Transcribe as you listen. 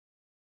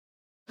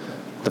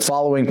The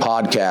following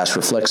podcast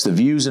reflects the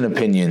views and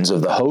opinions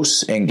of the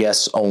hosts and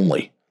guests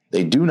only.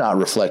 They do not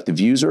reflect the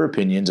views or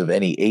opinions of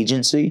any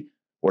agency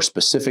or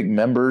specific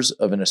members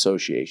of an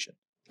association.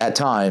 At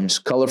times,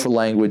 colorful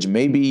language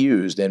may be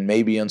used and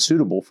may be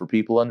unsuitable for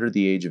people under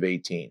the age of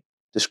 18.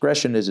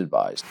 Discretion is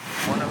advised.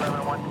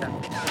 111, 110.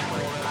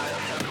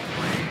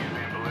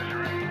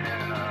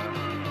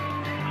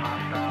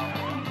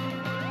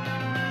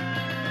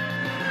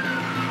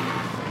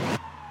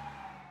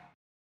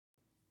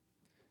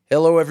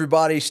 Hello,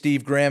 everybody.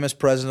 Steve Grammas,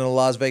 President of the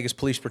Las Vegas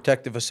Police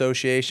Protective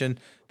Association.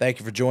 Thank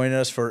you for joining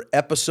us for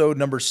episode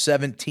number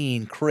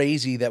 17.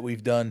 Crazy that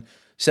we've done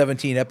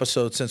 17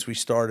 episodes since we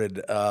started.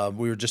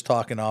 We were just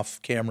talking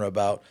off camera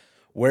about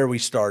where we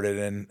started,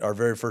 and our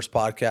very first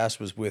podcast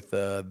was with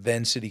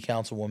then City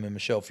Councilwoman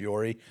Michelle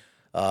Fiore.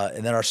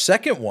 And then our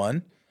second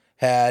one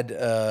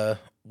had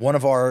one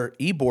of our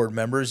e-board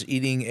members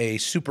eating a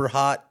super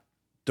hot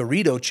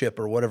Dorito chip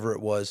or whatever it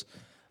was.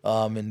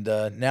 And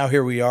now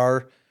here we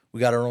are. We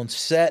got our own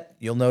set.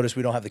 You'll notice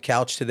we don't have the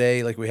couch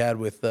today like we had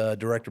with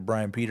Director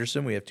Brian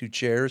Peterson. We have two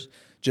chairs,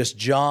 just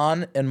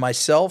John and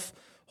myself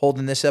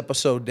holding this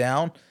episode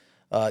down.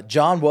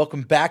 John,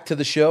 welcome back to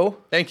the show.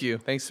 Thank you.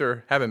 Thanks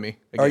for having me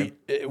again.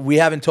 We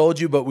haven't told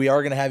you, but we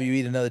are going to have you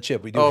eat another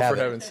chip. We do have for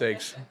heaven's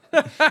sakes.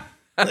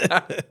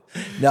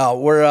 No,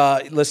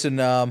 we're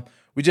listen,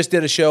 we just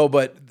did a show,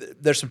 but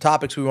there's some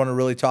topics we want to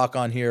really talk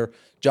on here.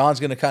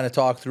 John's going to kind of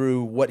talk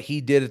through what he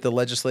did at the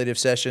legislative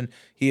session.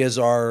 He is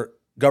our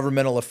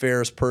governmental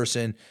affairs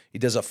person. He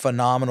does a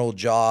phenomenal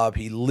job.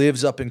 He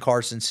lives up in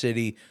Carson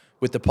City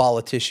with the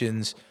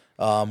politicians,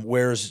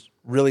 wears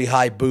really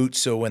high boots,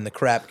 so when the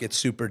crap gets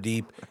super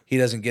deep, he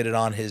doesn't get it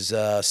on his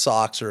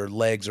socks or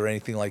legs or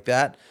anything like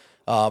that.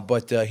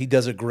 But he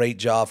does a great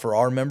job for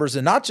our members,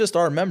 and not just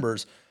our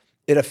members.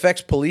 It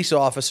affects police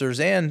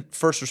officers and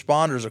first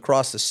responders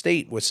across the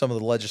state with some of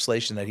the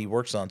legislation that he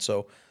works on.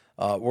 So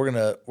we're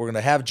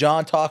gonna have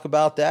John talk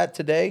about that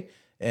today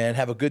and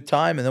have a good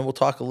time, and then we'll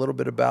talk a little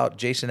bit about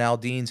Jason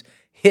Aldean's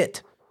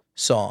hit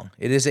song.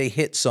 It is a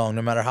hit song,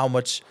 no matter how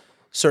much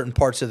certain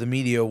parts of the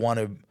media want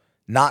to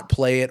not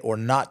play it or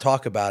not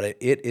talk about it.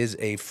 It is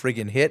a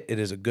friggin' hit. It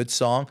is a good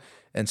song,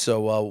 and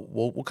so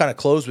we'll kind of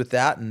close with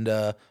that and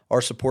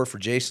our support for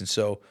Jason.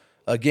 So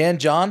again,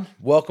 John,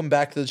 welcome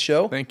back to the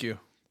show. Thank you.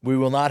 We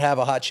will not have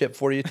a hot chip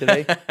for you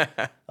today.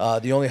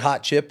 The only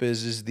hot chip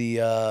is the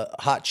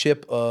hot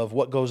chip of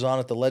what goes on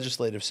at the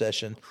legislative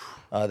session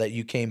that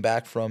you came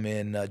back from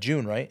in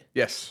June, right?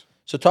 Yes.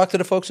 So talk to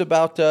the folks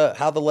about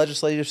how the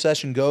legislative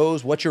session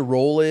goes, what your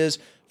role is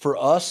for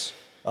us,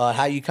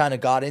 how you kind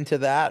of got into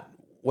that,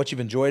 what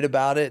you've enjoyed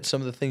about it,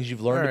 some of the things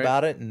you've learned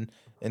about it,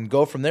 and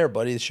go from there,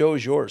 buddy. The show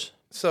is yours.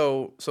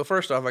 So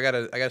first off, I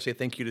gotta say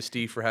thank you to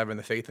Steve for having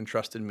the faith and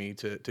trust in me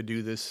to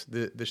do this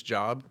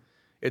job.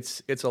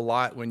 It's a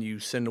lot when you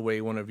send away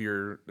one of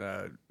your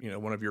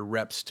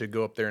reps to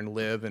go up there and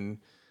live, and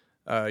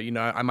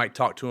I might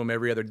talk to him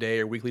every other day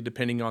or weekly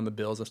depending on the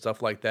bills and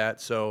stuff like that.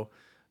 So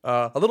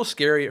a little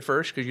scary at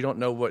first because you don't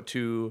know what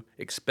to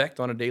expect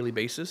on a daily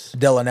basis.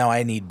 Della, now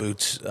I need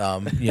boots,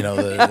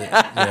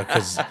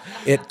 because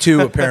it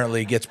too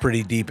apparently gets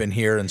pretty deep in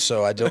here, and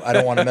so I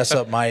don't want to mess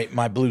up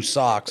my blue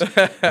socks,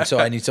 and so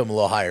I need something a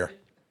little higher.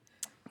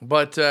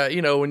 But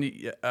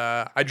when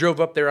I drove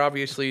up there,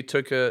 obviously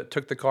took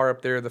the car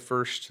up there the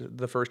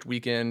first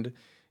weekend,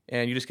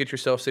 and you just get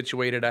yourself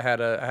situated. I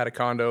had a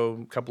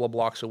condo a couple of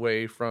blocks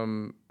away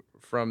from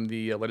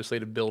the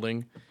legislative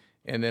building,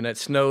 and then it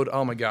snowed.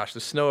 Oh my gosh,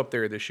 the snow up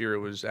there this year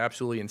was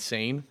absolutely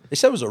insane. They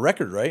said it was a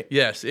record, right?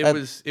 Yes, it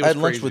was. I had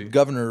lunch with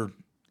Governor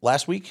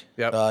last week,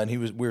 yep. And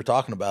we were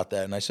talking about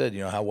that, and I said,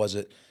 how was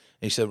it? And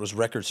he said it was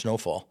record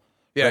snowfall.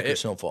 Yeah, record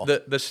snowfall.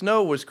 The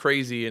snow was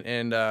crazy,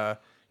 and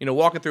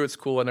walking through it's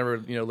cool. I never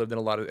lived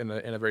in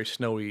a very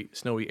snowy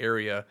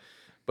area,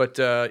 but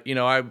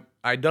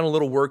I'd done a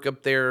little work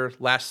up there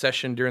last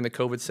session during the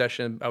COVID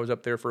session. I was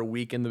up there for a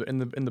week in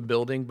the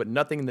building, but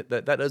nothing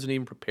that doesn't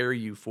even prepare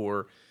you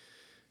for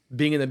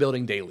being in the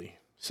building daily.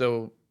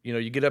 So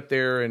you get up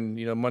there and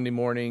Monday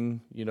morning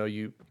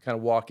you kind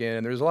of walk in,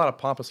 and there's a lot of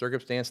pomp and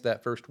circumstance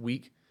that first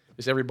week.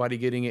 Just everybody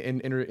getting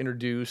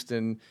introduced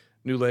and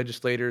new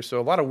legislators. So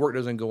a lot of work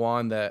doesn't go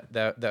on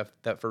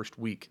that first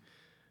week.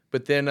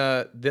 But then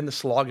the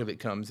slog of it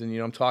comes, and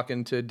I'm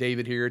talking to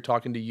David here,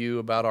 talking to you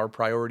about our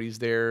priorities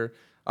there.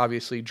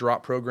 Obviously,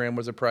 drop program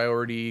was a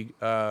priority.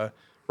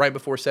 Right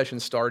before session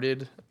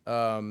started,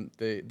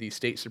 the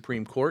state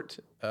Supreme Court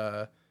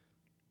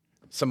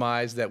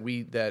surmised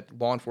that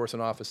law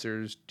enforcement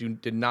officers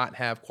did not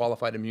have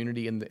qualified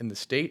immunity in the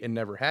state and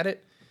never had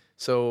it.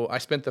 So I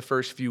spent the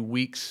first few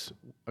weeks.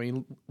 I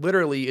mean,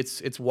 literally,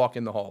 it's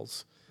walking the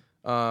halls.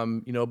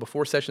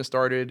 Before session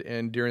started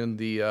and during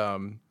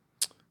the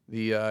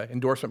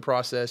endorsement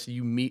process,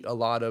 you meet a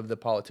lot of the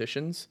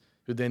politicians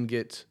who then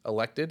get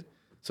elected.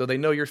 So they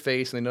know your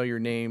face and they know your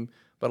name,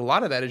 but a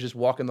lot of that is just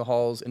walking the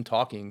halls and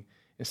talking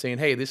and saying,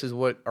 "Hey, this is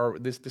what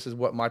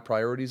my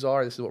priorities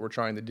are. This is what we're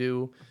trying to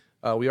do."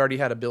 We already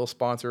had a bill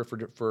sponsor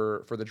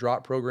for the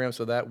drop program,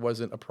 so that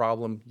wasn't a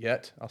problem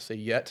yet. I'll say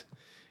yet.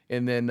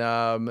 And then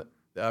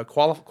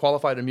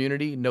qualified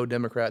immunity, no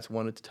Democrats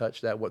wanted to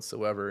touch that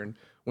whatsoever. And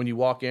when you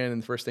walk in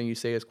and the first thing you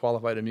say is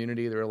qualified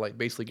immunity, they're like,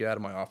 basically get out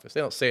of my office.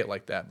 They don't say it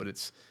like that,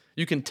 but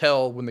you can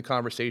tell when the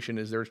conversation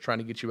is they're trying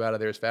to get you out of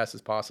there as fast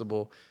as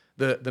possible.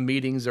 The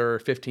meetings are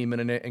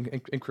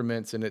 15-minute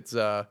increments, and it's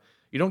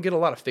you don't get a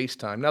lot of face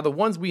time. Now, the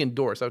ones we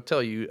endorse, I'll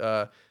tell you,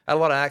 I had a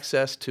lot of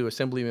access to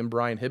Assemblyman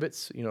Brian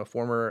Hibbets,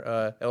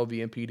 former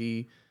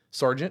LVPPA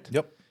sergeant.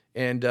 Yep.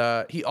 And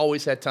he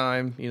always had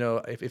time.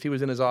 If he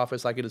was in his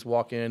office, I could just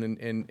walk in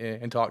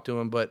and talk to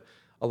him. But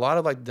a lot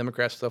of like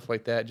Democrat stuff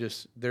like that,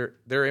 just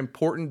they're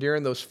important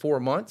during those 4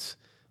 months.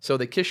 So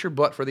they kiss your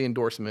butt for the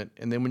endorsement,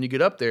 and then when you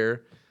get up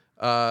there,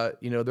 they're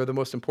the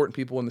most important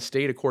people in the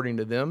state according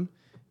to them.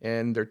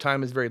 And their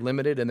time is very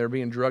limited, and they're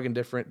being drugged in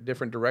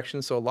different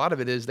directions. So a lot of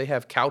it is they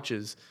have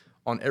couches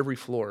on every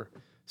floor.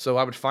 So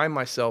I would find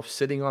myself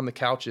sitting on the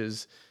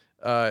couches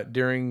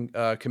during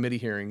committee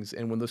hearings,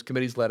 and when those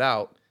committees let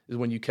out is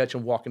when you catch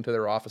them walking to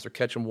their office or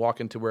catch them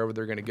walking to wherever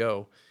they're going to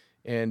go,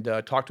 and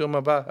talk to them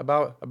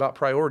about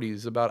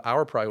priorities, about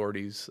our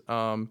priorities.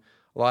 A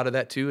lot of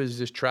that too is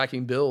just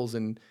tracking bills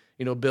and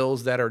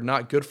bills that are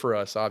not good for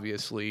us.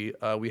 Obviously,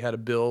 we had a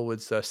bill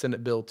with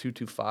Senate Bill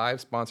 225,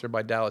 sponsored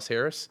by Dallas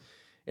Harris.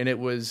 And it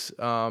was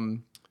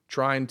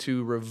trying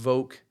to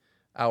revoke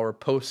our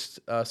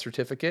post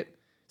certificate.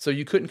 So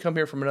you couldn't come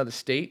here from another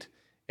state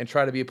and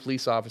try to be a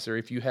police officer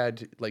if you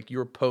had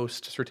your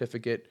post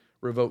certificate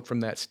revoked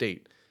from that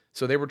state.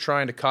 So they were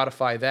trying to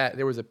codify that.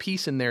 There was a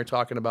piece in there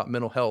talking about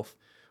mental health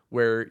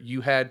where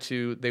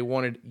they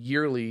wanted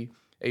yearly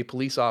a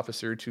police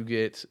officer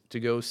to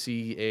go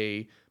see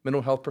a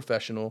mental health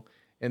professional.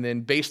 And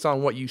then based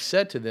on what you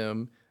said to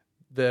them,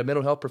 the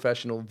mental health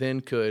professional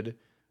then could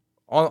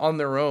on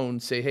their own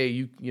say,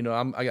 hey,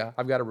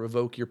 I've got to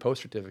revoke your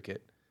post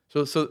certificate.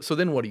 So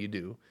then what do you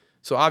do?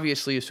 So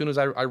obviously, as soon as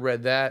I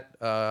read that,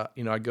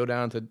 I go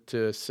down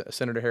to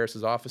Senator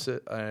Harris's office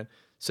and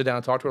sit down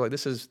and talk to her. Like,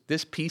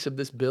 this piece of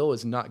this bill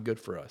is not good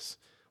for us.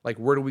 Like,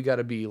 where do we got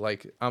to be?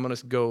 Like, I'm gonna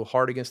go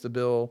hard against the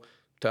bill.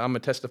 I'm gonna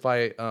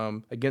testify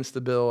against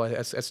the bill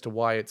as to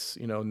why it's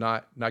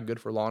not good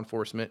for law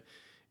enforcement.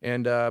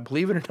 And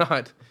believe it or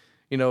not,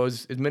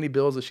 as many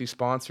bills as she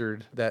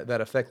sponsored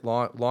that affect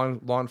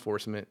law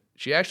enforcement,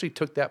 she actually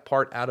took that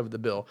part out of the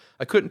bill.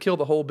 I couldn't kill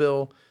the whole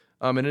bill,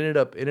 and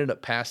it ended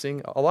up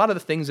passing. A lot of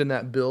the things in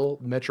that bill,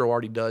 Metro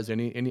already does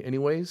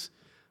anyways.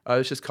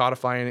 It's just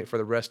codifying it for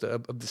the rest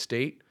of the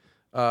state.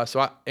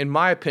 So in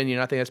my opinion,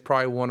 I think that's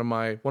probably one of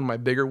my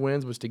bigger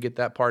wins was to get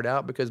that part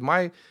out, because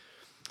my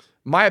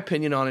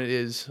opinion on it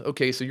is,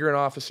 okay, so you're an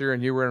officer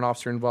and you were in an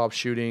officer-involved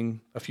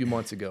shooting a few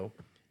months ago,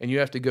 and you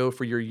have to go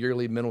for your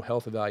yearly mental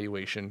health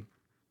evaluation.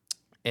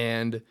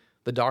 And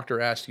the doctor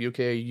asks you,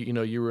 okay,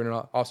 you were in an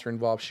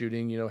officer-involved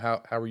shooting,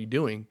 how are you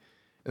doing?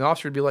 And the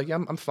officer would be like, yeah,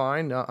 I'm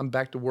fine. I'm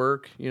back to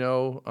work.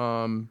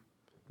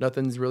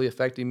 Nothing's really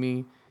affecting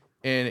me.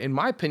 And in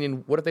my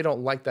opinion, what if they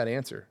don't like that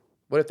answer?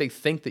 What if they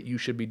think that you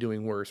should be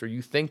doing worse, or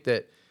you think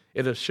that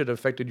it should have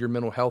affected your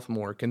mental health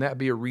more? Can that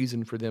be a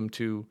reason for them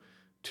to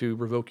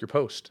revoke your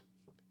post?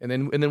 And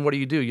then what do?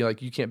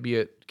 You can't be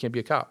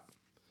a cop.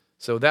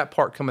 So that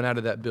part coming out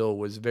of that bill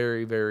was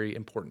very, very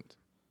important.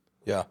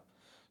 Yeah.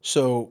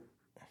 So,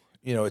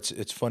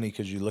 it's funny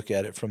because you look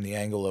at it from the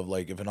angle of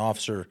if an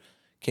officer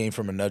came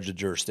from another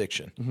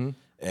jurisdiction, mm-hmm.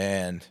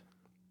 and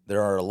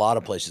there are a lot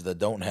of places that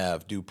don't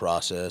have due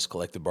process,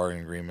 collective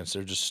bargaining agreements.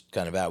 They're just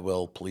kind of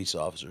at-will police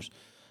officers.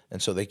 And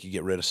so they could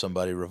get rid of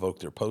somebody, revoke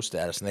their post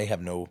status, and they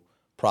have no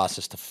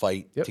process to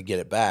fight to get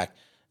it back.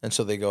 And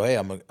so they go, hey,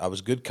 I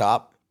was a good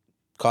cop,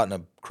 caught in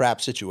a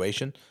crap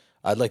situation.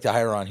 I'd like to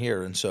hire on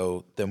here. And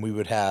so then we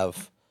would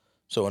have,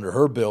 under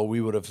her bill, we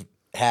would have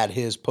had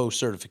his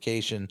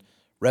post-certification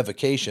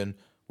revocation,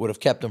 would have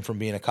kept him from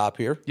being a cop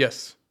here.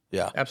 Yes.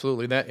 Yeah,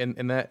 absolutely.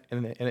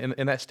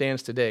 That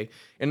stands today.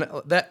 And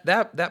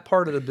that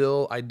part of the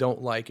bill I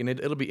don't like, and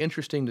it'll be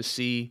interesting to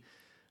see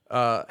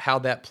how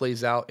that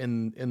plays out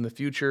in the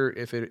future,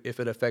 if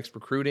it affects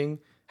recruiting,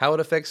 how it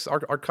affects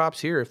our cops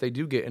here if they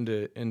do get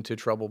into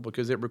trouble,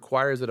 because it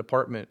requires a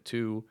department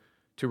to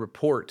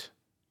report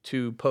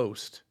to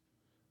post.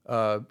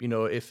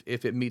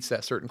 If it meets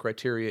that certain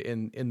criteria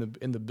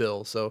in the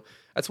bill. So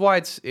that's why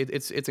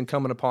it's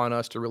incumbent upon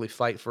us to really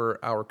fight for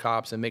our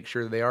cops and make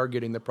sure they are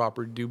getting the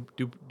proper due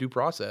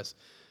process,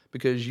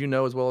 because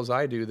as well as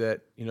I do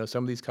that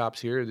some of these cops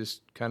here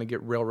just kind of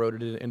get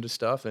railroaded into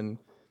stuff, and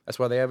that's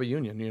why they have a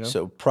union.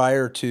 So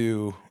prior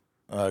to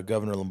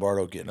Governor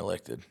Lombardo getting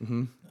elected,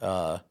 mm-hmm.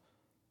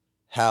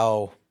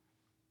 How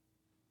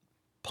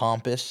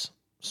pompous,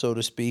 so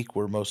to speak,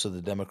 were most of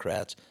the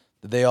Democrats?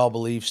 Did they all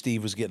believe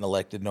Steve was getting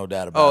elected? No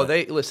doubt about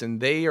it.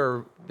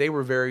 They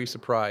were very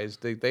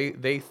surprised.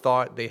 They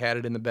thought they had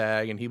it in the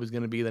bag and he was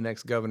going to be the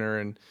next governor,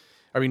 and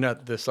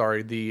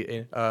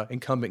the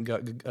incumbent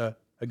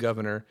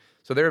governor.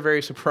 So they were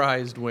very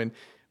surprised when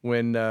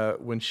Governor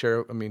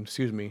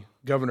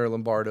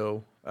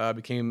Lombardo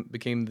became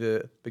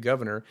the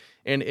governor,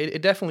 and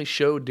it definitely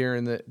showed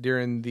during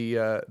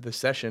the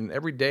session.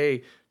 Every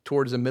day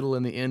towards the middle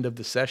and the end of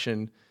the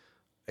session,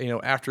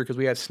 after, because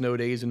we had snow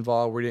days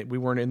involved, we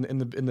weren't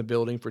in the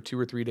building for 2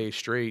 or 3 days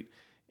straight.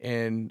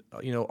 And,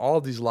 all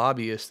of these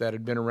lobbyists that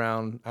had been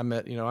around,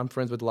 I'm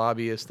friends with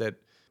lobbyists that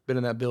been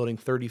in that building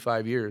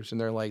 35 years. And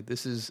they're like,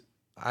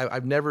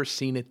 I've never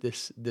seen it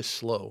this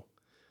slow.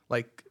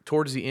 Like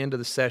towards the end of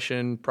the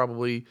session,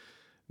 probably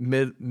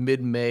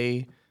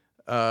mid-May,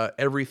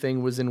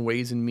 everything was in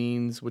Ways and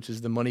Means, which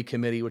is the money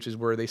committee, which is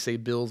where they say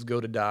bills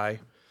go to die,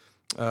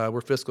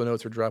 where fiscal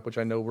notes are dropped, which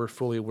I know we're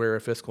fully aware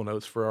of fiscal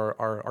notes for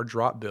our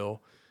drop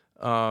bill.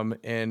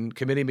 And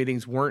committee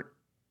meetings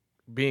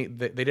they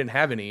didn't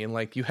have any. And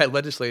like you had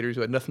legislators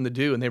who had nothing to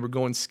do and they were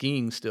going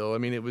skiing still. I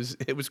mean, it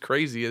was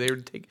crazy. They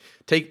were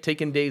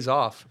taking days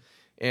off,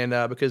 and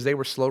because they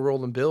were slow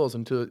rolling bills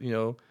until,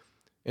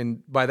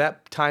 and by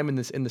that time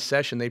in the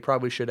session, they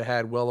probably should have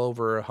had well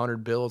over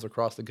 100 bills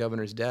across the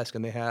governor's desk,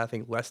 and they had, I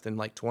think, less than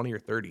like 20 or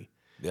 30,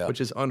 which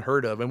is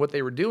unheard of. And what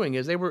they were doing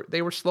is they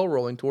were slow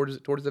rolling towards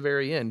the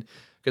very end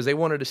because they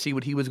wanted to see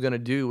what he was going to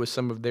do with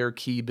some of their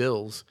key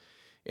bills.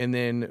 And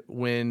then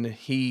when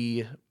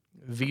he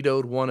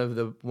vetoed one of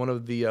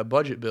the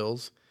budget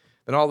bills,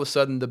 then all of a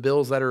sudden the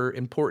bills that are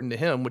important to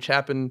him, which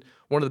happened,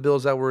 one of the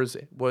bills that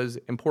was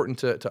important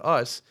to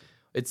us,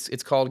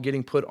 it's called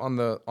getting put on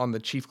the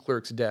chief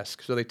clerk's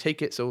desk. So they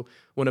take it. So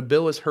when a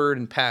bill is heard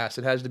and passed,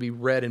 it has to be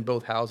read in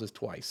both houses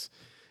twice.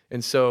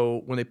 And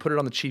so when they put it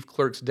on the chief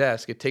clerk's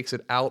desk, it takes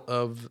it out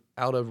of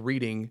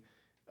reading,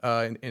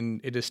 and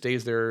it just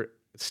stays there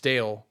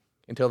stale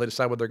until they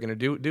decide what they're going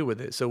to do with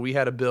it. So we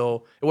had a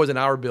bill. It wasn't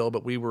our bill,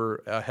 but we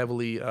were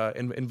heavily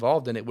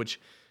involved in it, which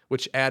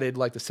added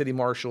like the city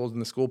marshals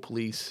and the school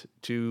police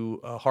to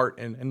heart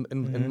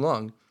and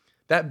lung.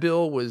 That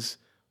bill was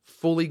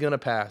fully going to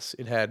pass.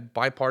 It had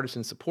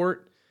bipartisan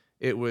support.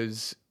 It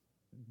was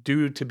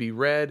due to be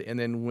read. And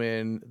then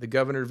when the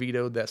governor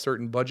vetoed that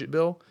certain budget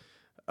bill,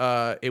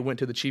 it went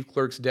to the chief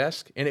clerk's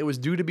desk, and it was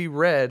due to be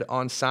read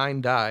on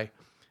signed die.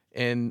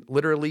 And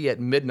literally at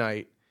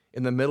midnight,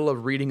 in the middle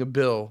of reading a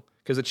bill,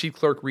 because the chief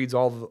clerk reads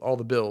all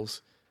the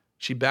bills,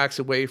 she backs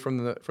away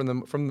from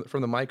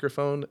the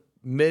microphone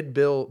mid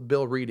bill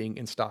reading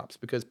and stops,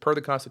 because per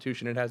the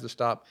Constitution it has to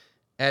stop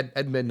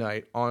at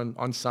midnight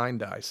on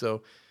signed die.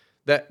 So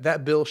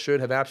that bill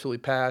should have absolutely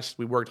passed.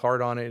 We worked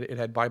hard on it. It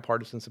had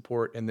bipartisan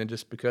support, and then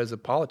just because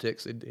of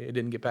politics, it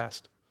didn't get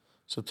passed.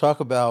 So talk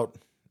about,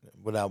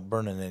 without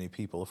burning any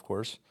people, of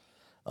course,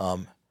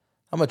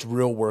 how much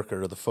real work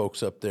are the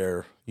folks up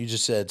there? You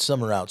just said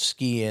some are out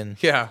skiing.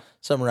 Yeah.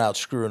 Some are out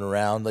screwing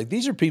around. Like,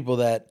 these are people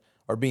that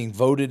are being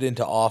voted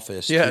into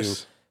office to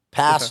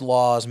pass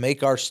laws,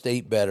 make our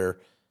state better.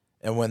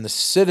 And when the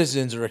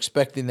citizens are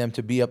expecting them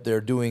to be up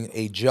there doing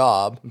a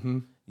job,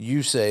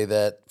 you say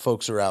that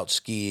folks are out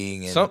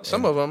skiing. And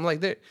some of them,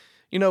 like,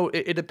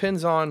 it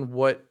depends on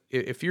what,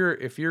 if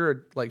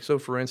you're like, so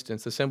for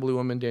instance,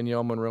 Assemblywoman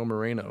Danielle Monroe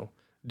Moreno,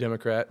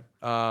 Democrat,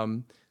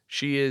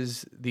 she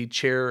is the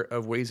chair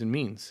of Ways and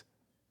Means.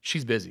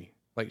 She's busy.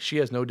 Like, she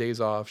has no days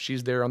off.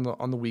 She's there on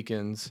the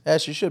weekends.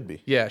 As she should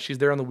be. Yeah, she's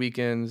there on the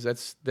weekends.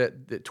 That's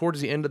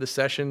towards the end of the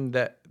session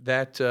that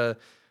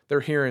they're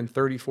hearing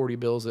 30, 40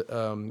 bills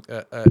a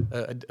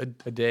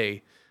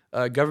day.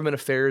 Government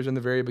Affairs in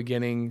the very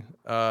beginning,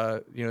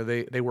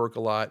 they work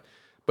a lot,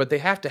 but they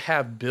have to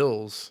have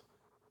bills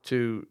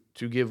to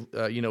give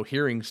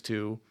hearings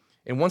to.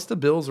 And once the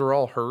bills are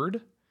all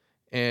heard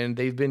and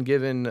they've been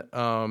given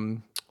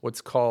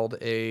what's called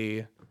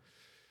I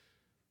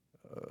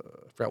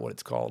forgot what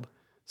it's called.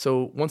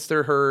 So once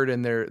they're heard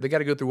and they got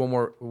to go through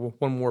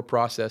one more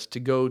process to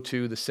go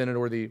to the Senate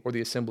or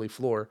the Assembly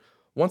floor.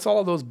 Once all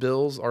of those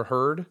bills are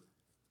heard,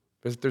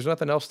 there's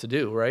nothing else to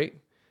do, right?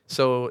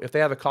 So if they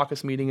have a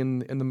caucus meeting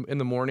in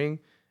the morning,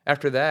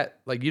 after that,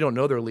 like, you don't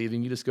know they're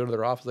leaving. You just go to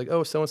their office, like,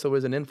 oh, so and so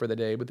isn't in for the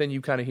day. But then you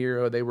kind of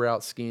hear, oh, they were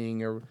out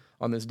skiing or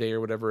on this day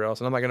or whatever else.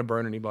 And I'm not going to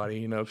burn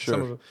anybody,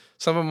 Sure.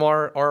 Some of them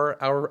are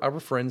our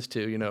friends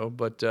too,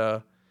 But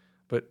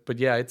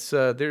yeah, it's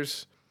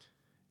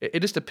it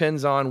just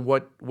depends on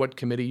what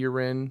committee you're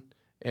in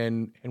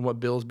and what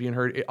bills being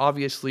heard.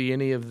 Obviously,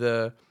 any of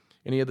the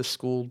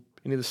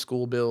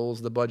school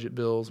bills, the budget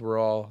bills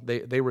were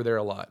they were there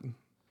a lot.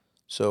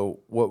 So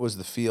what was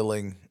the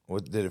feeling?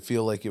 Did it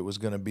feel like it was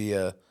going to be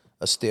a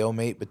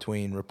stalemate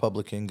between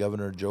Republican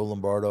Governor Joe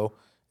Lombardo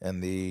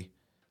and the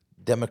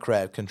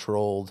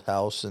Democrat-controlled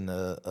House and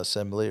the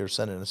Assembly or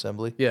Senate and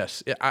Assembly?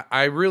 Yes,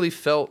 I really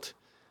felt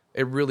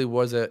it really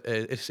was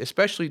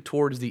especially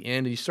towards the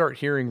end. You start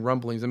hearing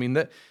rumblings. I mean,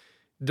 that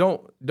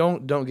don't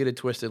get it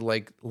twisted.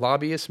 Like,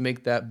 lobbyists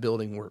make that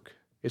building work.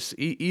 It's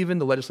even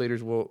the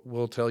legislators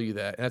will tell you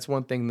that. And that's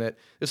one thing that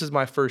this is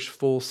my first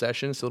full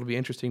session, so it'll be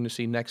interesting to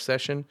see next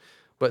session.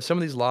 But some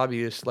of these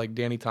lobbyists, like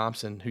Danny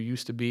Thompson, who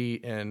used to be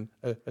an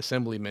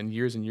assemblyman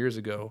years and years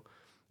ago,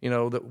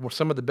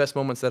 some of the best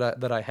moments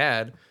that I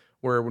had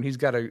were when he's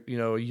got a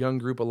young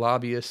group of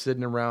lobbyists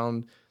sitting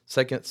around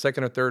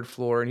second or third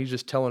floor, and he's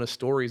just telling us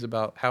stories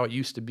about how it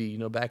used to be,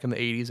 back in the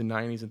 80s and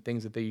 90s and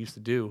things that they used to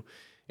do,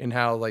 and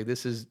how, like,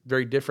 this is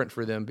very different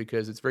for them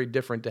because it's very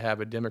different to have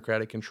a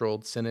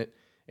Democratic-controlled Senate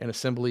and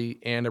Assembly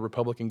and a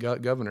Republican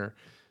governor.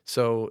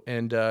 So,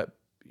 and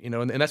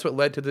and that's what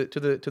led to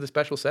the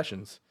special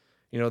sessions.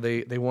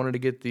 They wanted to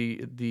get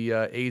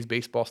the A's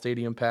baseball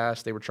stadium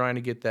passed. They were trying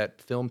to get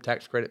that film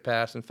tax credit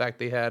passed. In fact,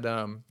 they had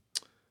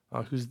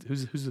who's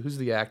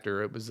the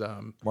actor? It was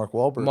Mark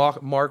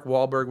Wahlberg. Mark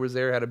Wahlberg was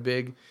there. Had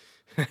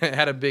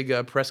a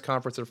big press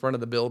conference in front of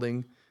the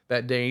building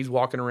that day. He's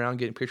walking around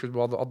getting pictures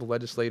with all the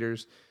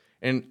legislators.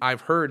 And I've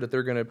heard that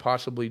they're going to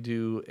possibly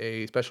do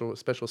a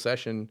special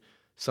session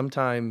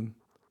sometime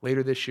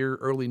later this year,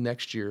 early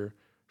next year,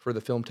 for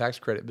the film tax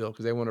credit bill,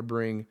 because they want to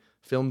bring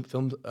film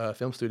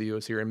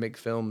studios here and make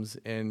films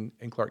in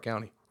Clark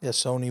County. Yeah,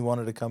 Sony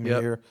wanted to come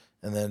here,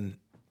 and then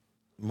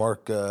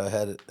Mark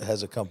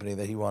has a company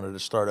that he wanted to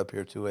start up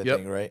here too. I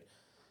think, right?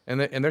 And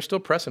they're still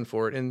pressing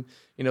for it. And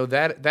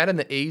that and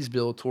the A's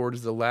bill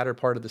towards the latter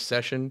part of the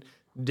session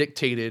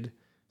dictated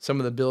some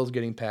of the bills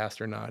getting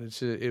passed or not.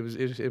 It was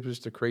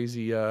just a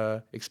crazy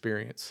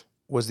experience.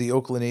 Was the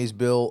Oakland A's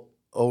bill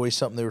always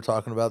something they were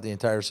talking about the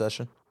entire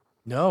session?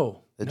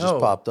 No. It just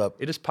popped up.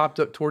 It just popped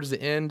up towards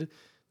the end.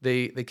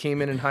 They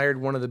came in and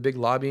hired one of the big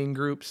lobbying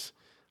groups.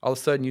 All of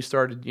a sudden you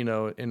started,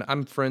 and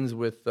I'm friends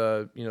with,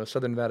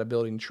 Southern Nevada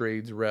Building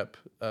Trades rep,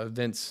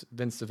 Vince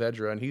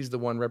Saavedra, and he's the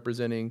one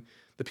representing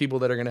the people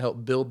that are going to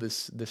help build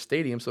this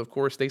stadium. So of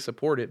course they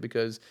support it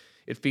because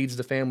it feeds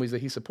the families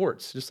that he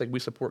supports, just like we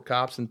support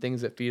cops and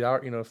things that feed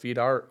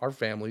our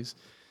families.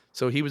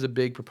 So he was a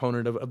big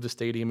proponent of the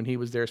stadium, and he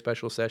was there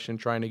special session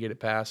trying to get it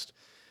passed.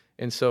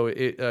 And so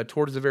it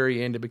towards the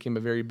very end, it became a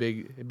very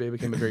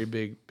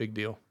big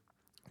deal.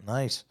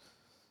 Nice.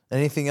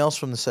 Anything else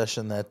from the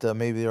session that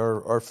maybe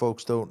our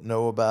folks don't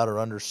know about or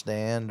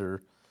understand,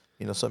 or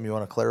something you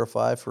want to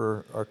clarify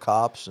for our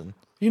cops? And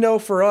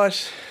for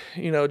us,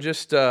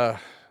 just how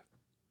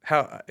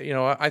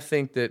I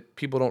think that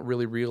people don't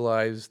really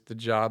realize the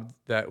job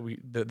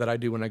that I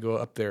do when I go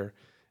up there.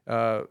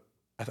 I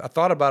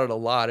thought about it a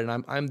lot, and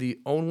I'm the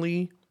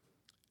only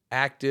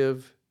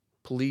active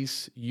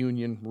police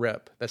union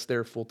rep that's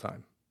there full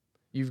time.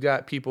 You've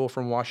got people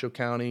from Washoe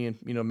County, and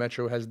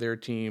Metro has their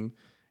team,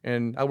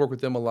 and I work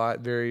with them a lot,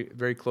 very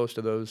very close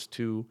to those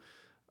two.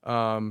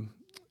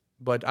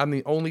 But I'm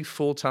the only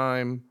full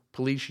time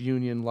police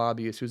union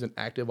lobbyist who's an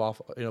active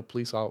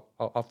police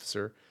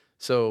officer.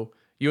 So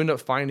you end up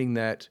finding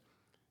that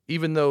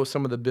even though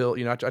some of the bill,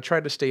 I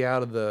tried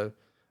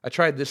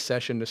this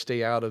session to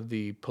stay out of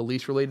the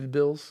police related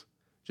bills,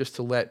 just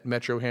to let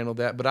Metro handle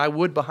that. But I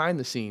would behind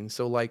the scenes.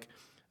 So like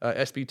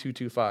SB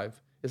 225,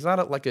 it's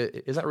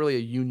not really a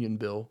union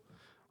bill,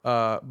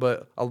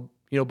 but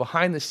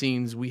behind the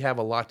scenes we have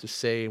a lot to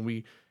say,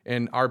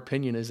 and our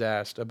opinion is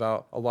asked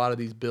about a lot of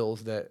these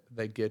bills that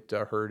get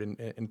heard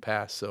and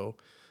passed. So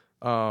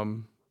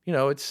it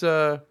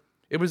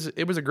was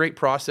a great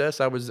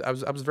process. I was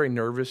very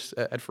nervous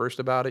at first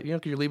about it,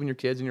 because you're leaving your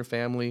kids and your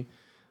family.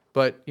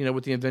 But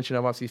with the invention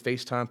of obviously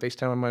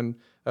FaceTime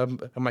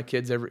on my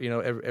kids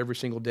every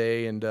single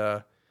day, and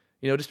it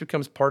just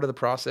becomes part of the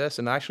process.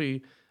 And I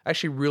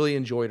actually really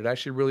enjoyed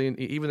it.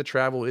 Even the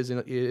travel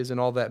isn't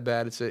all that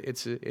bad.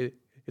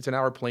 It's an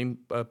hour plane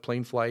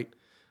flight.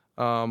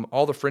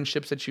 All the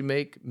friendships that you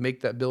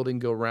make that building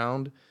go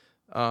round.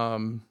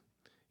 A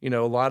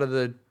lot of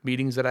the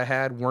meetings that I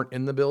had weren't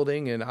in the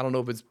building, and I don't know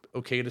if it's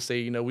okay to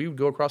say, we would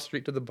go across the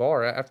street to the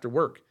bar after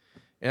work.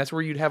 And that's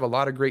where you'd have a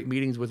lot of great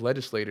meetings with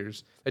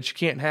legislators that you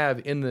can't have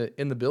in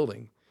the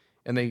building.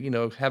 And they,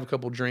 have a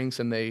couple drinks,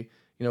 and they,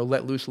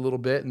 let loose a little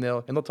bit, and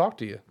they'll talk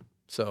to you.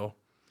 So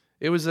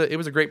it was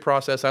a great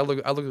process. I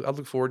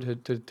look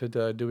forward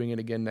to doing it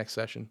again next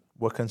session.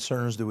 What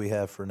concerns do we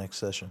have for next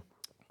session?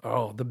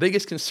 Oh, the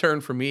biggest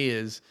concern for me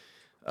is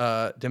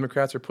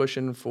Democrats are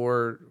pushing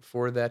for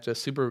that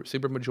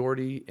super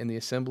majority in the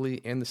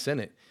Assembly and the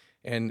Senate.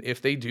 And if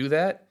they do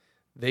that,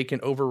 they can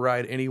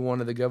override any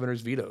one of the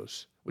governor's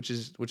vetoes, which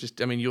is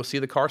you'll see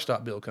the car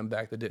stop bill come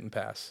back that didn't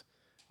pass.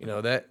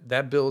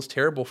 That bill is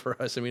terrible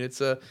for us. It's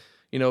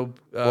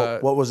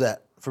what was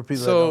that for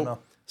people that don't know?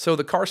 So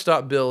the car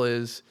stop bill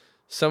is,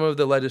 some of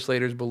the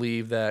legislators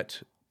believe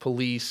that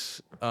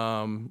police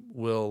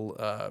will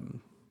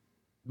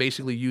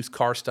basically use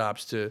car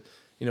stops to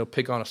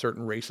pick on a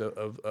certain race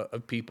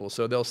of people.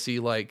 So they'll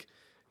see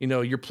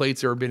your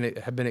plates have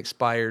been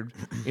expired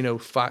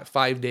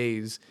 5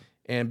 days.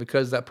 And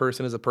because that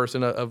person is a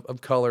person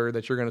of color,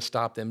 that you're going to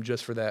stop them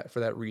just for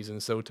that reason.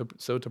 So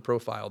to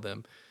profile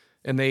them,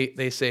 and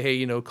they say,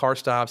 hey, car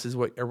stops is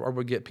what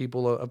get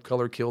people of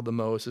color killed the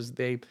most. Is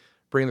they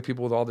bring the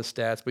people with all the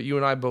stats. But you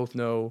and I both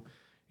know,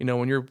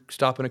 when you're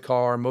stopping a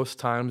car, most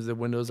times the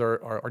windows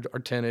are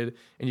tinted,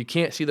 and you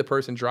can't see the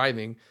person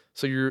driving.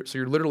 So you're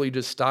literally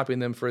just stopping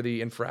them for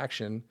the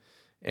infraction.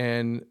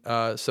 And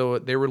so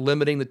they were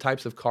limiting the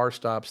types of car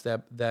stops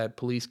that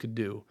police could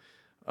do.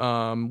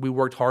 We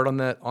worked hard on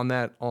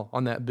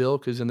that bill,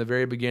 because in the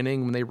very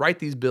beginning, when they write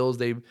these bills,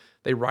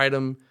 they write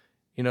them,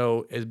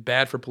 as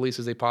bad for police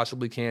as they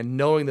possibly can,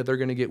 knowing that they're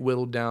going to get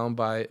whittled down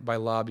by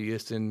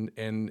lobbyists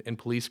and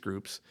police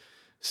groups.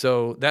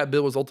 So that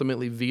bill was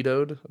ultimately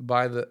vetoed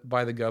by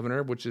the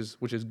governor, which is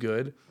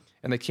good,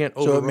 and they can't.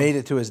 So it made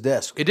it to his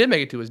desk. It did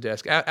make it to his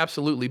desk,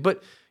 absolutely.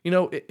 But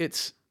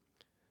it's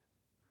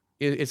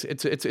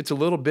it's a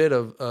little bit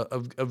of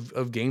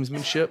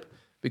gamesmanship,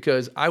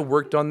 because I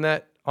worked on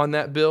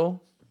that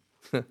bill.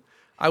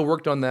 I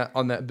worked on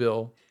that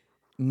bill,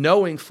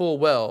 knowing full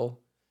well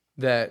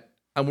that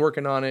I'm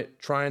working on it,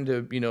 trying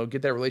to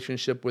get that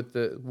relationship with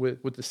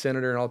the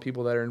senator and all the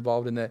people that are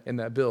involved in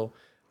that bill,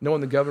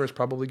 knowing the governor's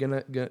probably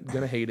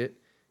gonna hate it.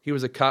 He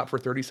was a cop for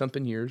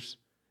 30-something years,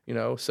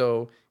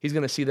 so he's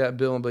gonna see that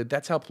bill and be like,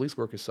 that's how police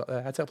work is.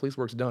 That's how police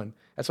work's done.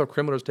 That's how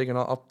criminals are taken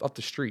off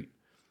the street.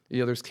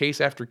 There's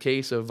case after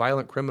case of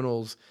violent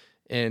criminals,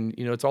 and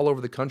it's all over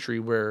the country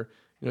where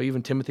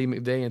even Timothy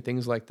McVeigh and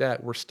things like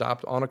that were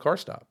stopped on a car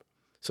stop.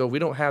 So if we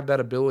don't have that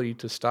ability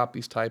to stop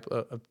these type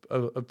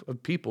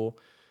of people,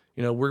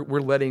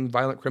 we're letting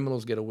violent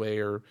criminals get away,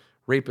 or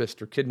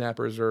rapists, or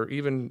kidnappers, or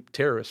even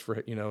terrorists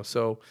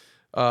So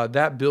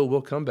that bill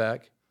will come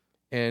back,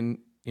 and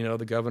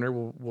the governor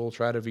will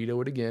try to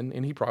veto it again,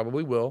 and he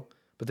probably will.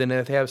 But then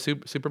if they have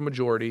super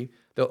majority,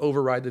 they'll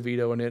override the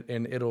veto, and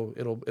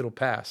it'll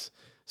pass.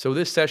 So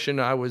this session,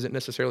 I wasn't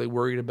necessarily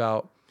worried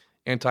about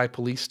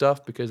anti-police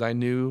stuff, because I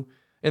knew,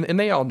 and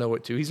they all know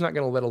it too. He's not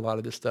going to let a lot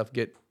of this stuff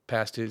get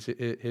past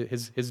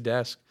his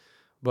desk.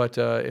 But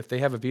if they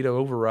have a veto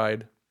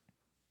override,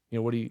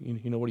 what do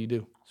you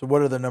do? So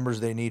what are the numbers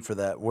they need for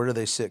that? Where do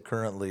they sit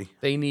currently?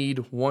 They need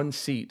one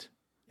seat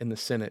in the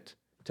Senate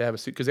to have a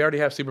seat, because they already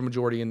have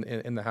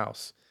supermajority in the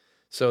House.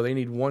 So they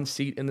need one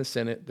seat in the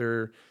Senate.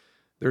 They're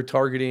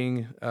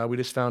targeting. We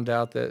just found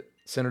out that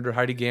Senator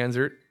Heidi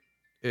Gansert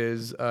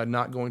is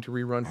not going to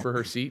rerun for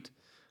her seat.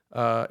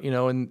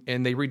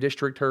 And they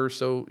redistrict her,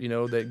 so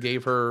that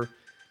gave her,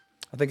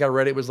 I think I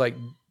read it was like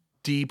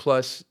D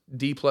plus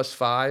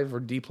 5 or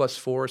D plus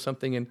 4 or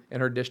something in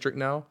her district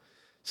now.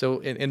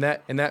 So and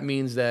that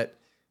means that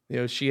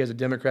she has a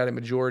Democratic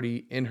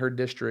majority in her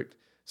district.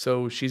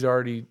 So she's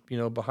already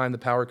behind the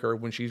power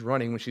curve when she's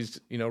running,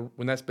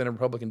 when that's been a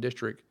Republican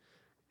district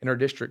in her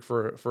district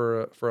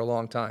for a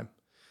long time.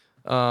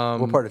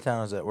 What part of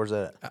town is that? Where's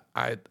that at?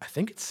 I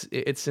think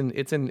it's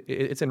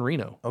in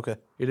Reno. Okay.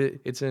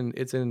 It's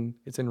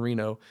in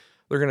Reno.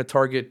 They're going to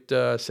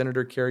target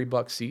Senator Carrie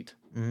Buck's seat.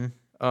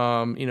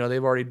 Mm-hmm.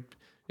 They've already,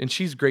 and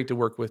she's great to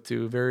work with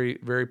too. Very,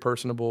 very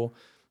personable,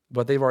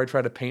 but they've already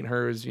tried to paint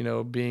her as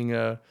being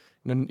a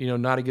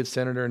not a good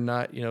senator.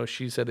 Not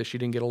she said that she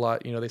didn't get a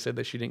lot. They said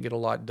that she didn't get a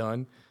lot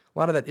done. A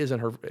lot of that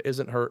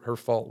isn't her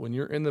fault. When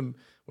you're in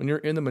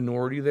the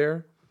minority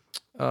there.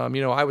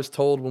 I was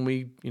told when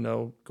we,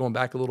 going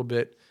back a little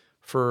bit,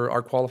 for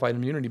our qualified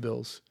immunity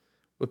bills,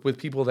 with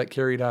people that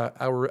carried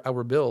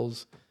our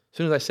bills, as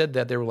soon as I said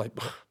that, they were like,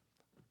 I'm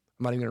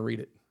not even going to read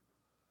it.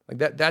 Like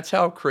that. That's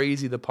how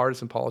crazy the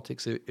partisan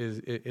politics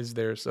is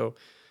there. So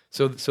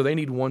they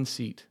need one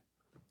seat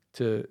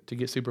to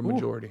get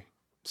supermajority. Ooh.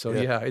 So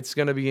yeah, it's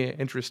going to be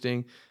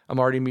interesting. I'm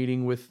already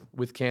meeting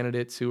with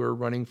candidates who are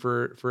running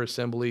for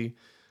assembly.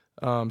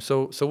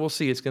 So we'll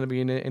see. It's going to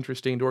be an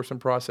interesting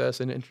endorsement process,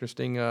 an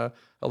interesting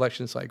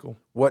election cycle.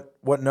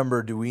 What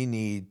number do we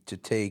need to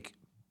take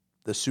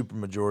the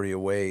supermajority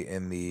away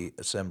in the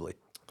assembly?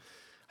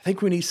 I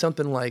think we need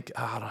something like,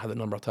 I don't have the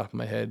number off the top of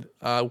my head.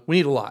 We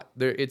need a lot.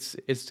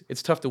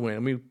 It's tough to win. I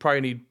mean, we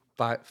probably need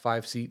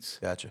five seats.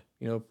 Gotcha.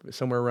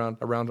 Somewhere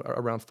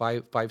around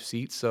five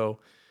seats. So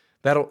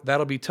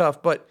that'll be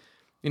tough. But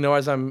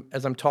as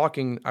I'm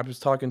talking, I was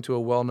talking to a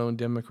well-known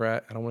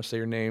Democrat. I don't want to say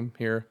her name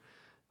here.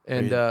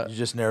 And you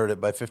just narrowed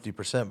it by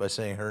 50% by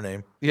saying her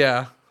name.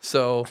 Yeah.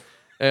 So,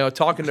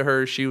 talking to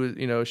her, she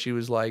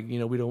was like, we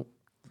don't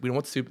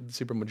want the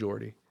super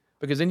majority,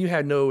 because then you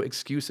had no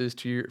excuses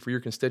for your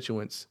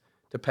constituents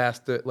to pass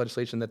the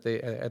legislation that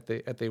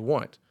they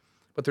want.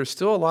 But there's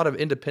still a lot of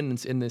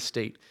independents in this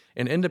state,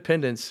 and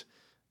independents,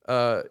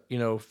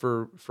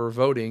 for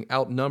voting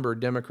outnumber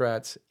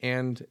Democrats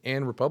and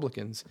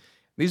Republicans.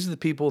 These are the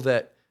people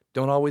that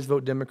don't always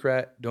vote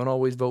Democrat, don't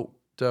always vote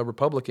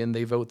Republican.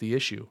 They vote the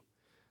issue.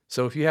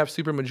 So if you have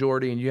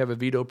supermajority and you have a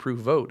veto-proof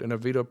vote and a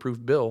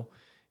veto-proof bill,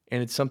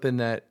 and it's something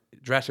that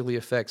drastically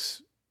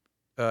affects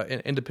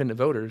independent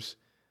voters,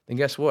 then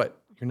guess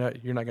what? You're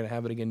not going to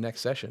have it again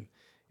next session.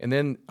 And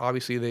then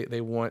obviously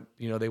they want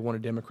a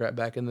Democrat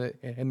back in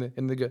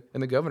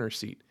the governor's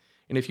seat.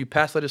 And if you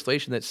pass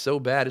legislation that's so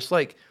bad, it's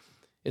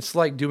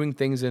like doing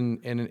things in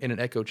an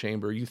echo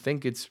chamber. You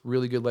think it's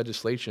really good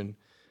legislation,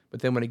 but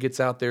then when it gets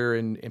out there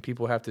and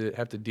people have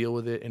to deal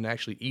with it and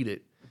actually eat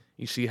it,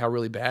 you see how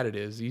really bad it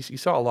is. You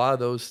saw a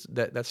lot of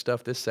that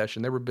stuff this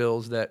session. There were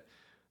bills that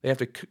they have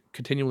to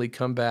continually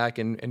come back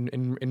and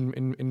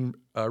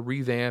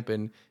revamp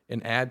and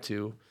add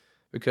to,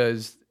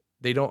 because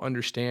they don't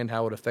understand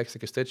how it affects the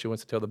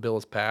constituents until the bill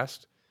is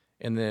passed,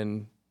 and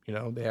then they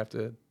got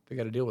to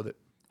deal with it.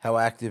 How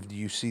active do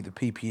you see the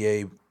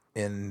PPA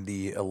in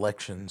the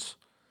elections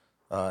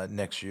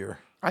next year?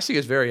 I see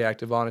us very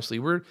active. Honestly,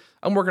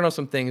 I'm working on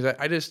some things.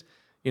 I just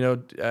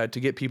to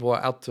get people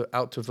out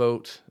to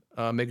vote.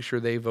 Making sure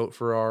they vote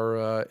for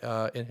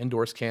our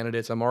endorsed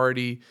candidates. I'm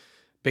already,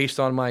 based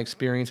on my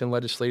experience in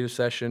legislative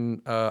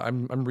session,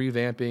 I'm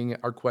revamping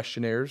our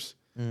questionnaires,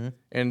 mm-hmm.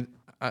 and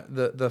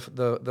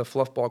the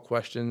fluffball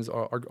questions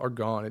are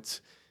gone.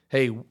 It's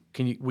hey,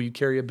 will you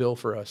carry a bill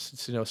for us?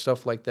 It's,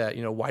 stuff like that.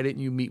 Why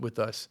didn't you meet with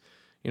us?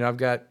 I've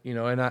got,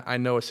 and I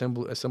know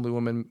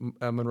Assemblywoman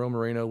Monroe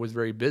Moreno was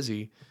very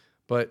busy,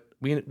 but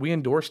we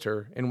endorsed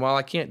her. And while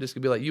I can't just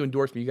be like, you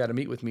endorsed me, you got to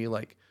meet with me.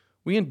 Like,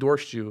 we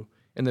endorsed you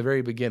in the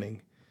very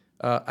beginning.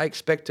 I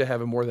expect to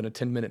have more than a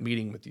 10-minute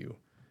meeting with you.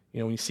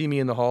 When you see me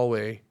in the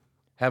hallway,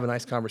 have a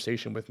nice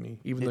conversation with me,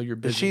 even though you're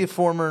busy. Is she a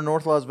former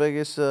North Las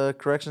Vegas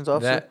corrections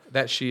officer?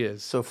 That she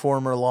is. So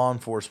former law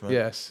enforcement.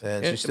 Yes.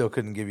 And she still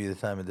couldn't give you the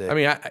time of day.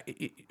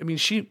 I mean,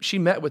 she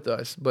met with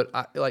us, but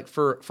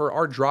for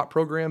our drop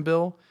program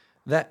bill,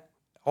 that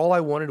all I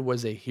wanted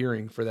was a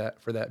hearing for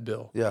that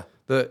bill. Yeah.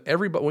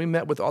 We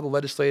met with all the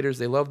legislators.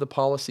 They love the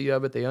policy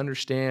of it. They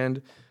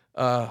understand.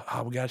 We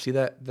got to see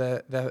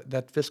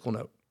that fiscal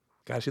note.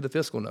 Got to see the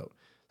fiscal note.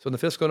 So when the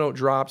fiscal note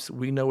drops,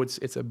 we know it's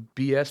a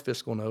BS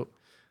fiscal note.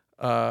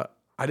 I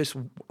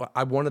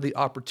wanted the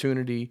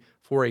opportunity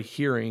for a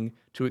hearing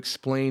to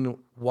explain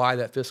why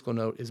that fiscal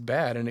note is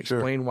bad and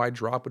explain why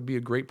DROP would be a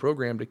great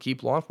program to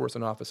keep law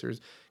enforcement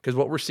officers. Because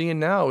what we're seeing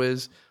now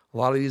is a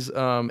lot of these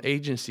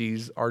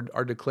agencies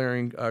are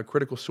declaring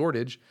critical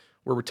shortage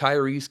where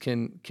retirees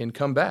can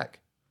come back.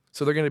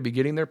 So they're going to be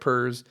getting their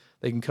PERS.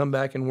 They can come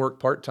back and work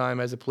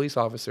part-time as a police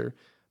officer.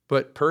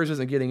 But PERS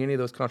isn't getting any of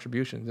those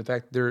contributions. In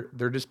fact,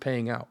 they're just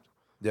paying out.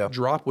 Yeah.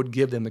 DROP would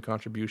give them the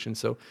contribution.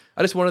 So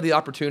I just wanted the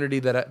opportunity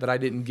that I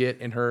didn't get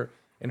in her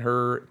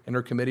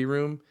committee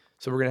room.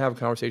 So we're gonna have a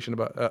conversation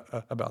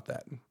about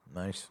that.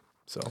 Nice.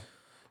 So,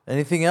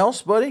 anything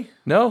else, buddy?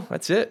 No,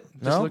 that's it.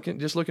 No?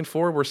 Just looking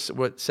forward.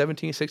 We're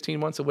 17, 16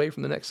 months away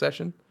from the next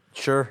session.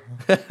 Sure.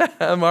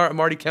 I'm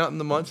already counting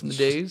the months and the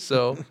days.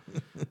 So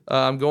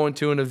I'm going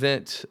to an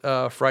event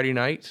Friday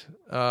night.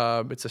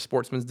 It's a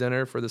sportsman's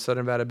dinner for the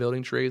Southern Nevada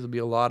Building Trades. There'll be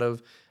a lot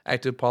of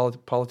active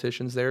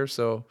politicians there.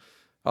 So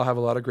I'll have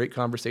a lot of great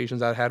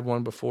conversations. I had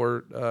one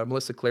before.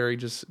 Melissa Clary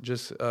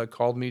just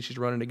called me. She's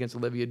running against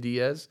Olivia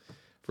Diaz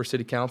for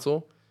city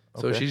council.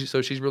 Okay.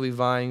 So she's really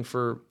vying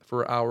for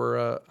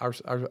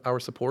our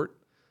support.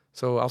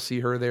 So I'll see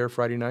her there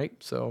Friday night.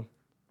 So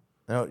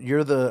now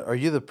are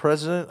you the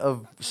president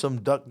of some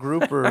duck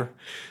group or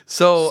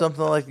so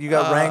something like you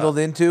got wrangled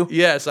into?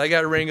 Yes, I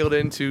got wrangled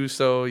into.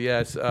 So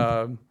yes,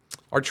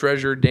 our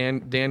treasurer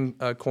Dan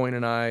Coyne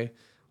and I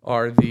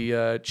are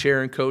the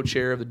chair and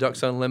co-chair of the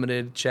Ducks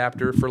Unlimited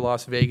chapter for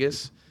Las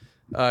Vegas.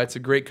 It's a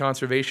great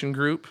conservation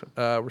group.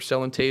 We're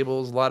selling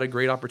tables, a lot of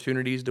great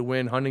opportunities to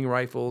win hunting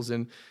rifles,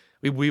 and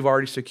we've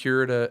already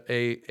secured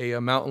a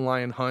mountain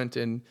lion hunt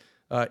in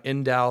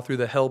Endow through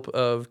the help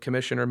of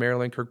Commissioner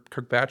Marilyn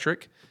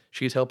Kirkpatrick.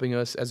 She's helping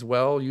us as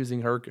well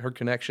using her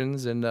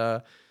connections,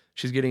 and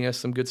she's getting us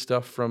some good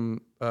stuff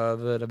from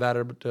the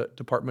Nevada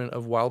Department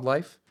of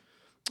Wildlife.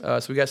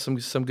 So we got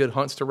some good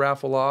hunts to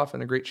raffle off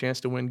and a great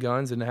chance to win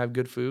guns and to have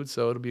good food.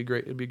 So it'll be a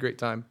great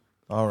time.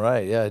 All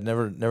right. Yeah, I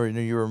never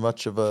knew you were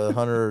much of a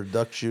hunter or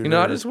duck shooter.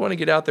 I just want to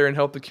get out there and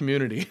help the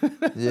community.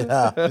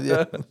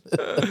 Yeah.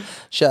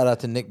 Shout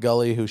out to Nick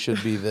Gully, who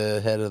should be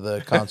the head of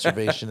the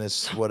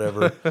conservationists,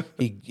 whatever.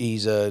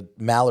 He's a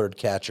mallard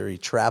catcher. He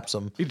traps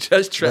them. He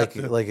does trap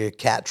them. Like a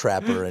cat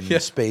trapper, and he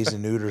spays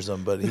and neuters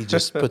them, but he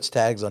just puts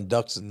tags on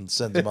ducks and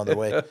sends them on their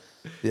way.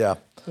 Yeah.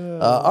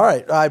 All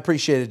right. I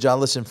appreciate it, John.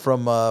 Listen,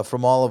 from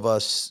all of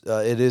us,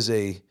 it is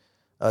a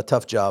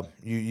tough job.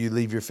 You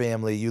leave your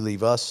family, you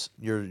leave us,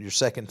 your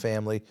second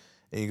family,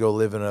 and you go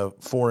live in a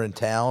foreign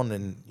town,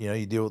 and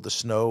you deal with the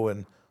snow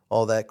and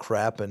all that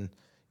crap, and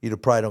you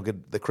probably don't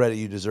get the credit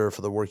you deserve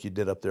for the work you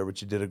did up there,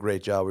 but you did a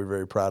great job. We're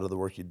very proud of the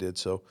work you did.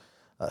 So,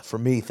 for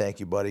me, thank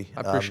you, buddy.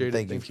 I appreciate it.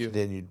 Thank you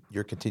for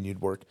your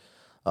continued work.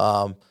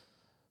 Do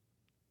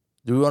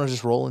we want to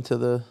just roll into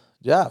the?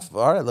 Yeah.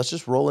 All right. Let's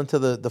just roll into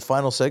the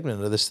final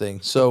segment of this thing.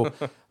 So.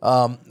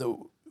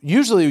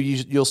 Usually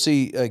you'll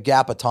see a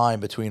gap of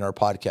time between our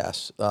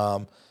podcasts.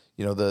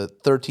 The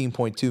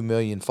 13.2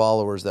 million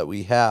followers that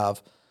we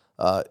have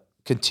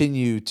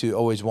continue to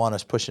always want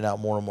us pushing out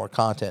more and more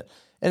content.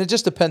 And it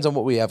just depends on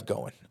what we have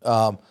going.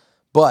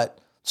 But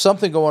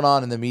something going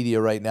on in the media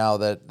right now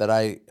that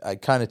I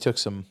kind of took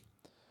some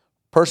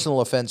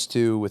personal offense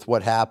to with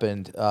what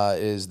happened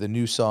is the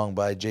new song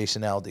by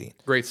Jason Aldean.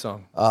 Great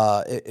song.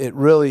 It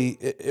really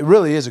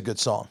is a good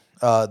song.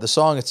 The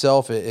song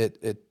itself,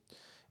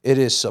 it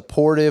is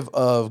supportive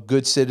of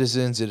good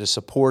citizens. It is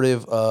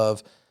supportive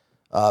of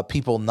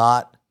people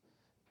not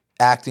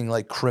acting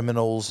like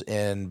criminals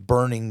and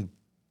burning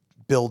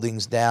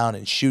buildings down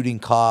and shooting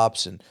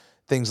cops and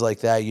things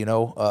like that.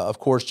 Of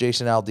course,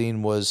 Jason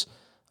Aldean was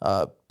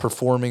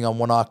performing on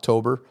 1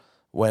 October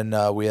when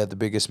we had the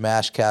biggest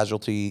mass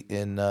casualty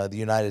in the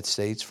United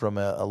States from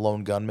a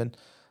lone gunman.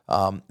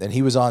 And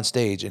he was on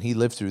stage and he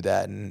lived through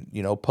that. And,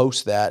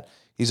 post that,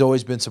 he's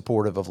always been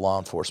supportive of law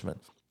enforcement.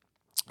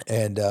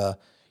 And,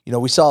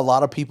 we saw a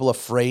lot of people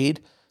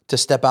afraid to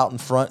step out in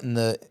front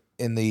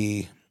in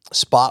the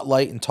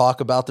spotlight and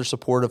talk about their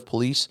support of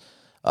police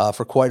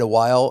for quite a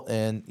while.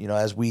 And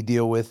as we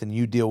deal with and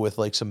you deal with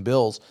like some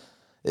bills,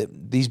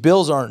 these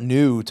bills aren't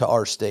new to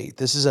our state.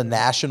 This is a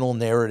national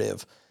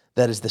narrative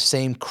that is the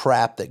same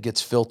crap that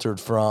gets filtered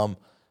from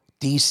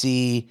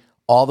D.C.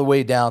 all the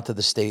way down to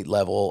the state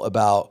level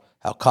about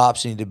how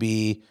cops need to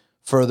be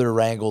further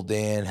wrangled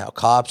in, how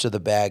cops are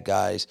the bad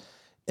guys.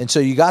 And so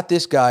you got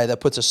this guy that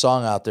puts a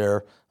song out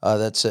there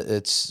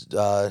it's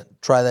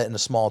try that in a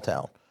small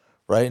town,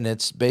 right? And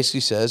it's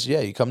basically says,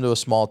 yeah, you come to a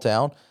small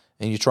town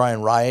and you try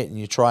and riot and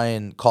you try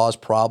and cause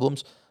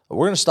problems,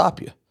 we're going to stop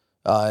you.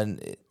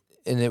 And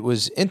it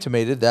was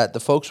intimated that the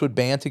folks would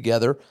band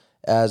together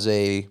as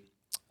a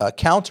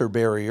counter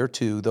barrier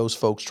to those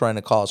folks trying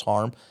to cause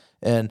harm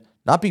and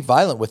not be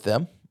violent with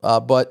them,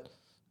 but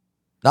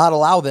not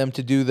allow them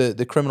to do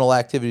the criminal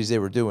activities they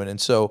were doing.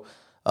 And so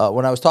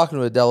when I was talking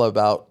to Adela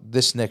about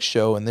this next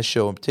show and this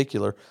show in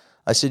particular,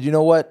 I said, you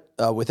know what,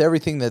 with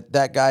everything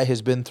that guy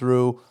has been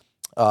through,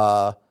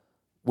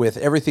 with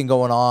everything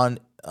going on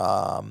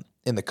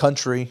in the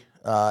country,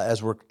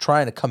 as we're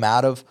trying to come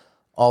out of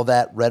all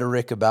that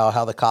rhetoric about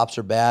how the cops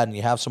are bad, and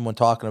you have someone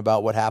talking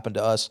about what happened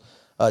to us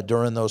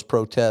during those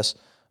protests.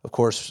 Of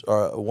course,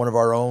 one of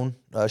our own,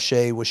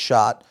 Shay, was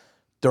shot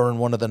during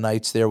one of the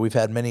nights there. We've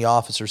had many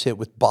officers hit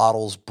with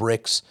bottles,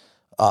 bricks,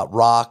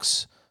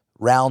 rocks,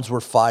 rounds were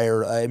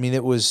fired. I mean,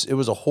 it was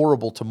a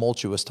horrible,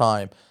 tumultuous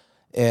time.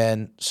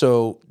 And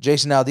so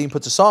Jason Aldean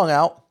puts a song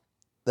out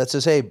that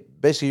says, hey,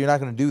 basically, you're not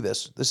going to do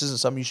this. This isn't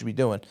something you should be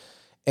doing.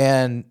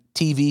 And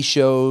TV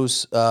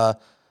shows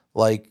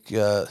like,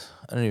 I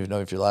don't even know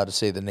if you're allowed to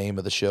say the name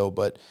of the show,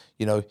 but,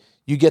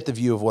 you get the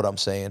view of what I'm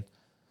saying,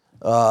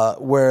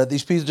 where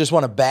these people just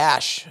want to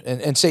bash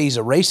and say he's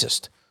a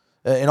racist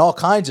and all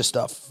kinds of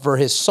stuff for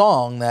his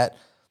song that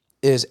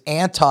is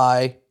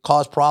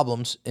anti-cause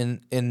problems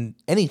in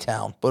any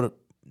town, but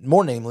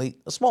more namely,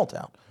 a small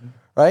town,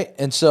 right?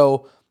 And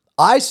so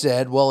I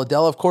said, well,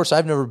 Adela, of course,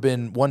 I've never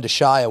been one to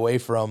shy away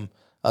from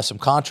some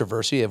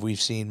controversy, as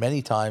we've seen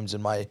many times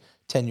in my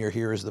tenure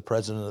here as the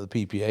president of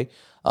the PPA.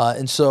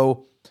 And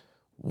so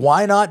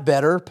why not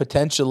better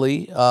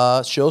potentially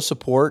show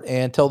support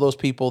and tell those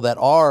people that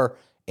are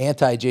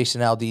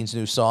anti-Jason Aldean's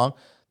new song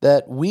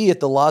that we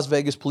at the Las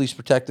Vegas Police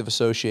Protective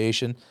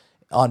Association,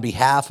 on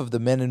behalf of the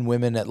men and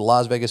women at the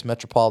Las Vegas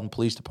Metropolitan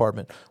Police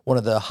Department, one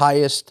of the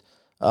highest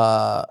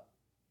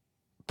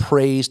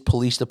praised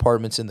police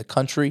departments in the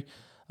country,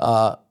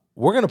 we're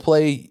going to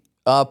play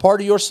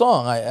part of your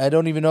song. I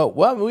don't even know.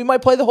 Well, we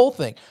might play the whole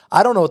thing.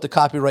 I don't know what the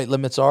copyright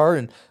limits are.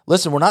 And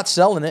listen, we're not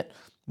selling it.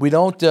 We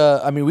don't,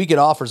 we get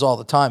offers all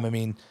the time. I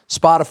mean,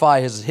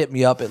 Spotify has hit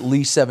me up at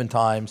least 7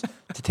 times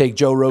to take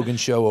Joe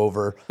Rogan's show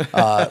over.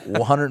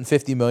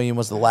 $150 million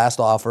was the last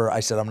offer. I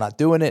said, I'm not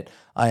doing it.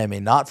 I am a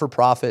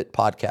not-for-profit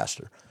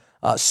podcaster.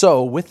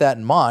 So with that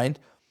in mind,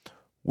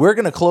 we're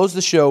going to close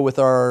the show with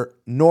our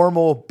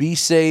normal, be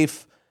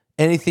safe,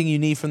 anything you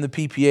need from the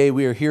PPA,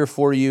 we are here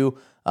for you.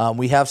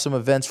 We have some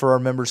events for our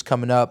members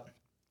coming up.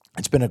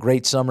 It's been a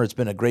great summer. It's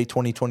been a great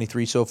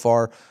 2023 so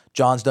far.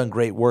 John's done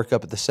great work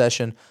up at the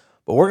session.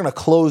 But we're going to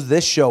close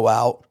this show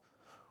out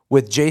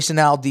with Jason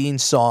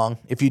Aldean's song.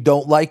 If you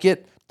don't like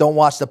it, don't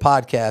watch the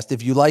podcast.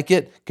 If you like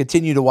it,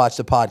 continue to watch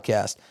the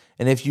podcast.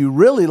 And if you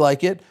really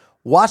like it,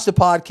 watch the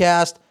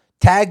podcast,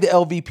 tag the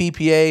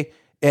LVPPA,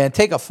 and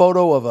take a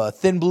photo of a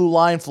thin blue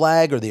line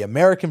flag or the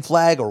American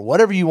flag or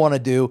whatever you want to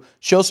do.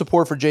 Show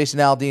support for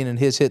Jason Aldean and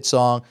his hit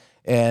song.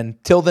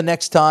 And till the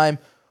next time,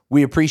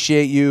 we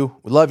appreciate you.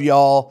 We love you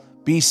all.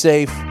 Be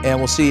safe, and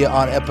we'll see you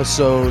on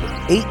episode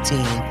 18.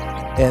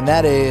 And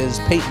that is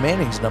Peyton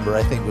Manning's number,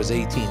 I think, was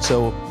 18.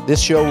 So this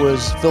show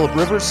was Phillip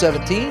Rivers,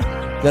 17.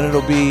 Then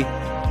it'll be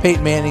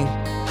Peyton Manning,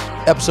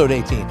 episode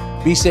 18.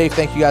 Be safe.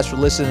 Thank you guys for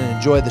listening and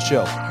enjoy the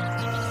show.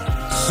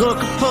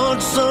 Sucker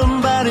punch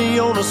somebody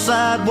on a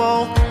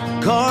sidewalk,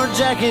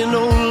 carjacking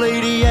old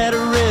lady at a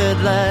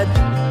red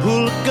light,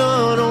 pull a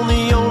gun on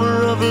the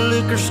owner of a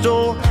liquor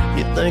store.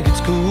 You think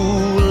it's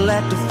cool,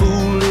 act a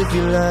fool if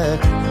you like.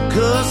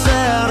 Cuss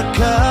out a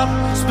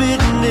cop, spit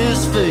in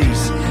his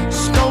face,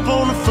 stomp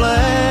on the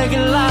flag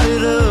and light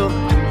it up.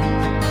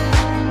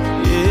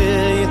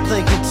 Yeah, you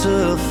think it's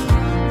tough?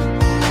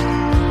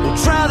 Well,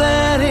 try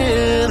that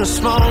in a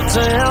small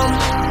town.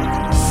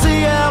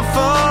 See how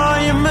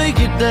far you make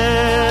it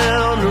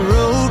down the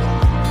road.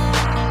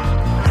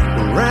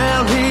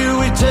 Around here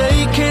we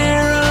take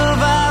care of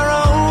our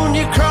own.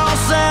 You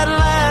cross that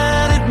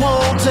line, it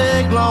won't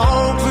take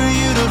long for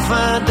you to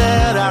find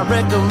out. I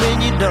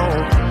recommend you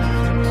don't.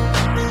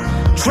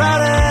 Try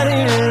that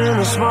in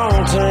a small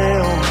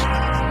town.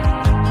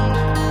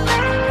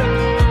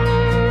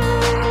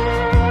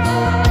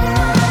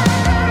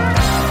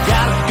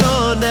 Got a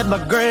gun that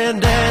my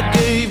granddad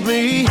gave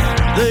me.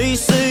 They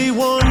say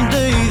one